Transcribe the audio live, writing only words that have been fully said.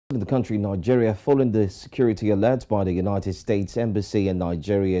In the country, Nigeria, following the security alert by the United States Embassy in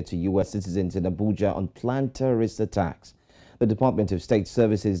Nigeria to U.S. citizens in Abuja on planned terrorist attacks. The Department of State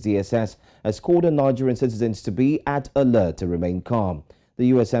Services, DSS, has called on Nigerian citizens to be at alert to remain calm. The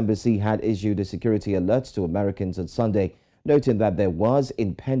U.S. Embassy had issued a security alert to Americans on Sunday, noting that there was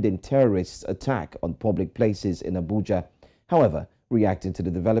impending terrorist attack on public places in Abuja. However, reacting to the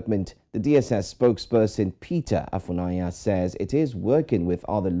development, the DSS spokesperson Peter Afunanya says it is working with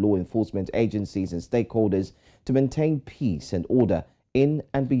other law enforcement agencies and stakeholders to maintain peace and order in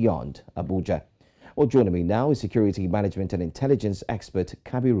and beyond Abuja. Well, joining me now is security management and intelligence expert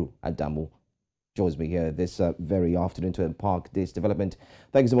Kabiru Adamu. Joins me here this very afternoon to unpack this development.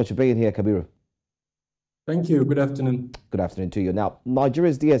 Thank you so much for being here, Kabiru. Thank you. Good afternoon. Good afternoon to you. Now,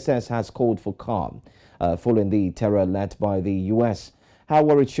 Nigeria's DSS has called for calm following the terror alert by the U.S. How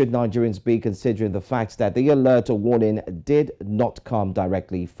worried should Nigerians be considering the fact that the alert or warning did not come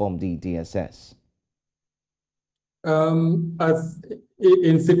directly from the DSS? As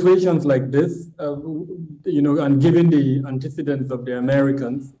in situations like this, and given the antecedents of the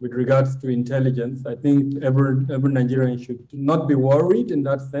Americans with regards to intelligence, I think every Nigerian should not be worried in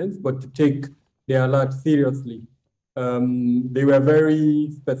that sense, but to take the alert seriously. They were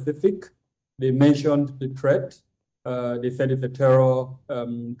very specific. They mentioned the threat. They said it's a terror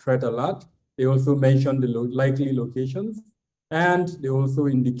threat alert. They also mentioned the likely locations, and they also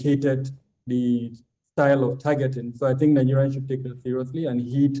indicated the style of targeting. So I think Nigerians should take that seriously and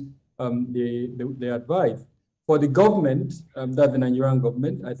heed the advice. For the government, that's the Nigerian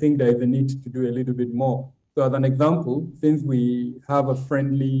government, I think there is a need to do a little bit more. So as an example, since we have a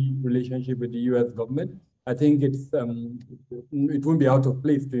friendly relationship with the U.S. government, I think it won't be out of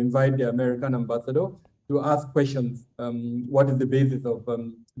place to invite the American ambassador to ask questions. What is the basis of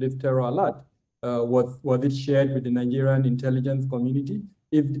this terror alert? Was it shared with the Nigerian intelligence community?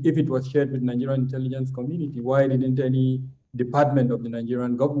 If it was shared with the Nigerian intelligence community, why didn't any department of the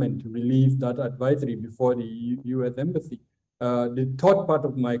Nigerian government release that advisory before the U.S. embassy? The third part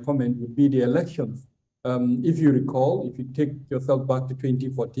of my comment would be the elections. If you recall, if you take yourself back to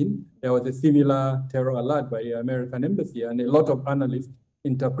 2014, there was a similar terror alert by the American embassy, and a lot of analysts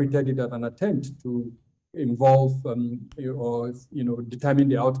interpreted it as an attempt to involve or determine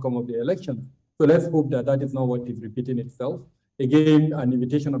the outcome of the elections. So let's hope that that is not what is repeating itself. Again, an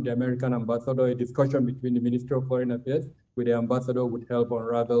invitation of the American ambassador, a discussion between the Ministry of Foreign Affairs with the ambassador would help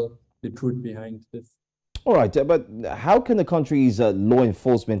unravel the truth behind this. All right, but how can the country's law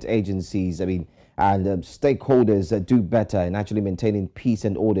enforcement agencies, and stakeholders do better in actually maintaining peace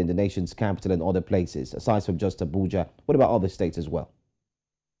and order in the nation's capital and other places, aside from just Abuja? What about other states as well?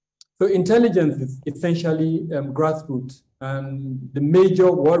 So intelligence is essentially grassroots, and the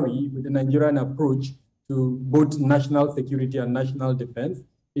major worry with the Nigerian approach to both national security and national defense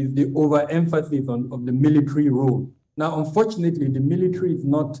is the overemphasis of the military role. Now, unfortunately, the military is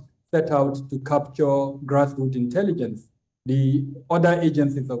not set out to capture grassroots intelligence. The other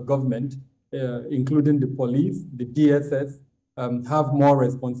agencies of government, including the police, the DSS, have more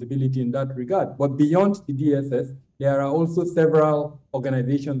responsibility in that regard. But beyond the DSS, there are also several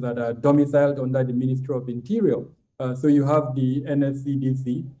organizations that are domiciled under the Ministry of Interior. So you have the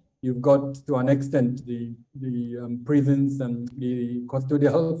NSCDC, you've got, to an extent, the prisons and the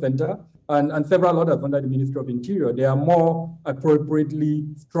custodial center, and several others under the Ministry of Interior. They are more appropriately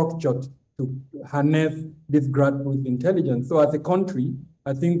structured to harness this grassroots intelligence. So as a country,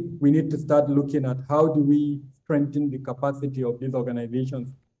 I think we need to start looking at how do we strengthen the capacity of these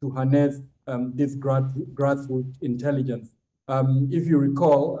organizations to harness this grassroots intelligence. If you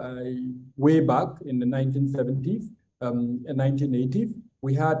recall, way back in the 1970s and 1980s,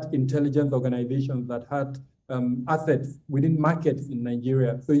 we had intelligence organizations that had assets within markets in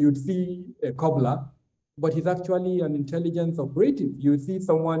Nigeria. So you'd see a cobbler, but he's actually an intelligence operative. You see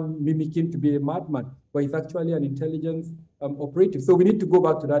someone mimicking to be a madman, but he's actually an intelligence operative. So we need to go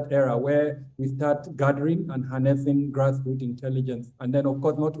back to that era where we start gathering and harnessing grassroots intelligence. And then, of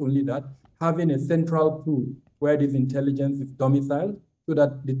course, not only that, having a central pool where this intelligence is domiciled, so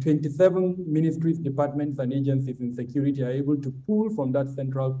that the 27 ministries, departments, and agencies in security are able to pull from that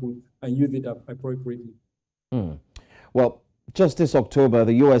central pool and use it appropriately. Well, just this October,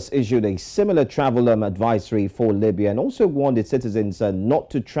 the U.S. issued a similar travel advisory for Libya and also warned its citizens not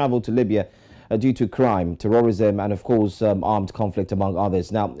to travel to Libya due to crime, terrorism, and of course, armed conflict, among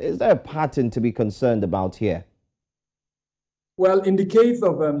others. Now, is there a pattern to be concerned about here? Well, in the case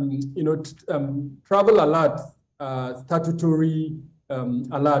of, travel alerts, statutory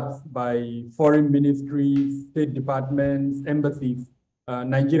alerts by foreign ministries, state departments, embassies,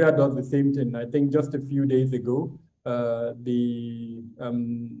 Nigeria does the same thing. I think just a few days ago, the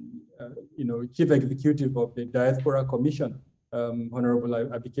chief executive of the Diaspora Commission, Honorable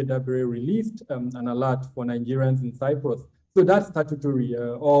Abike Dabere, released an alert for Nigerians in Cyprus. So that's statutory.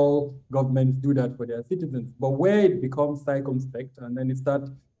 All governments do that for their citizens. But where it becomes circumspect, and then it starts,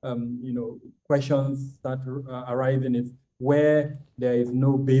 questions start arising, is where there is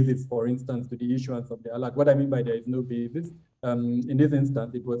no basis, for instance, to the issuance of the alert. What I mean by there is no basis, in this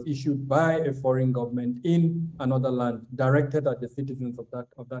instance, it was issued by a foreign government in another land, directed at the citizens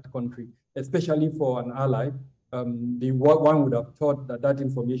of that country, especially for an ally. One would have thought that that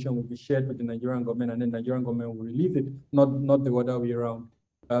information would be shared with the Nigerian government, and then the Nigerian government will release it, not the other way around.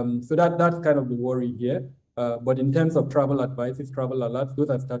 So that's kind of the worry here. But in terms of travel advices, travel alerts, those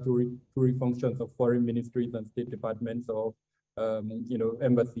are statutory functions of foreign ministries and state departments or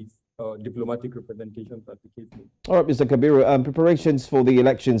embassies or diplomatic representations as the case may be. All right, Mr. Kabiru, preparations for the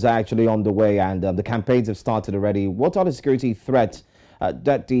elections are actually on the way, and the campaigns have started already. What are the security threats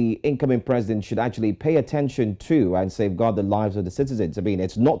that the incoming president should actually pay attention to and safeguard the lives of the citizens? I mean,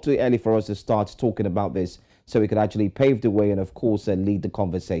 it's not too early for us to start talking about this so we could actually pave the way and, of course, lead the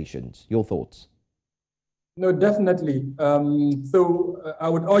conversations. Your thoughts? No, definitely. I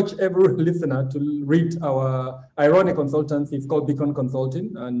would urge every listener to read our ironic consultancy. It's called Beacon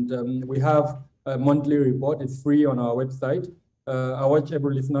Consulting, and we have a monthly report. It's free on our website. I urge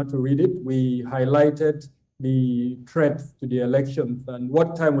every listener to read it. We highlighted the threats to the elections, and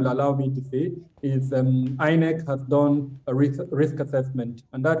what time will allow me to say is INEC has done a risk assessment,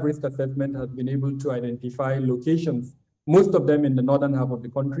 and that risk assessment has been able to identify locations, most of them in the northern half of the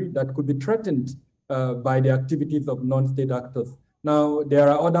country, that could be threatened by the activities of non-state actors. Now, there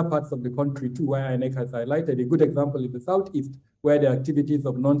are other parts of the country too where INEC has highlighted. A good example is the southeast, where the activities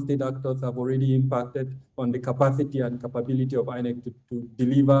of non-state actors have already impacted on the capacity and capability of INEC to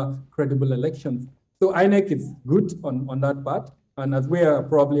deliver credible elections. So INEC is good on that part. And as we are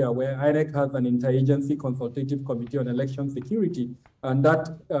probably aware, INEC has an interagency consultative committee on election security. And that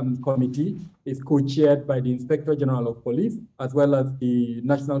committee is co-chaired by the Inspector General of Police, as well as the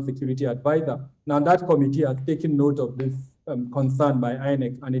National Security Advisor. Now that committee has taken note of this concern by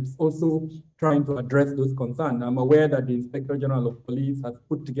INEC, and it's also trying to address those concerns. I'm aware that the Inspector General of Police has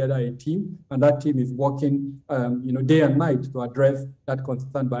put together a team, and that team is working day and night to address that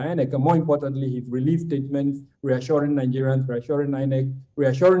concern by INEC. And more importantly, he's released statements reassuring Nigerians, reassuring INEC,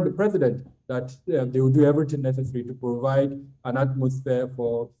 reassuring the president that they will do everything necessary to provide an atmosphere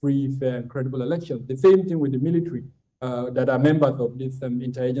for free, fair, and credible elections. The same thing with the military that are members of this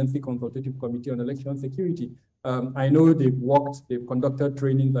interagency consultative committee on election security. I know they've conducted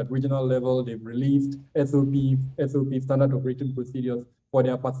trainings at regional level, they've released SOP, standard operating procedures for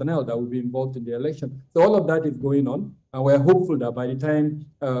their personnel that will be involved in the election. So all of that is going on, and we're hopeful that by the time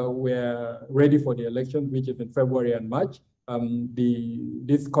we're ready for the election, which is in February and March,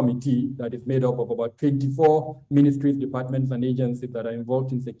 this committee that is made up of about 24 ministries, departments, and agencies that are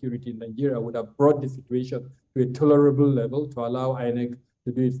involved in security in Nigeria would have brought the situation to a tolerable level to allow INEC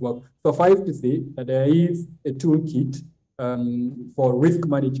to do its work. Suffice to say that there is a toolkit for risk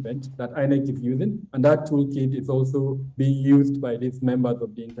management that INEC is using, and that toolkit is also being used by these members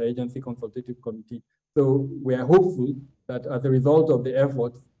of the Interagency Consultative Committee. So we are hopeful that as a result of the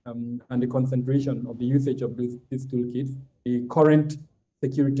efforts and the concentration of the usage of these toolkits, the current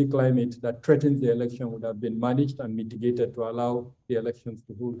security climate that threatens the election would have been managed and mitigated to allow the elections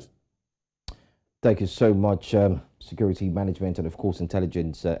to hold. Thank you so much, security management and, of course,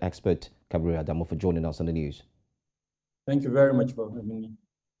 intelligence expert Kabiru Adamu, for joining us on the news. Thank you very much for having me.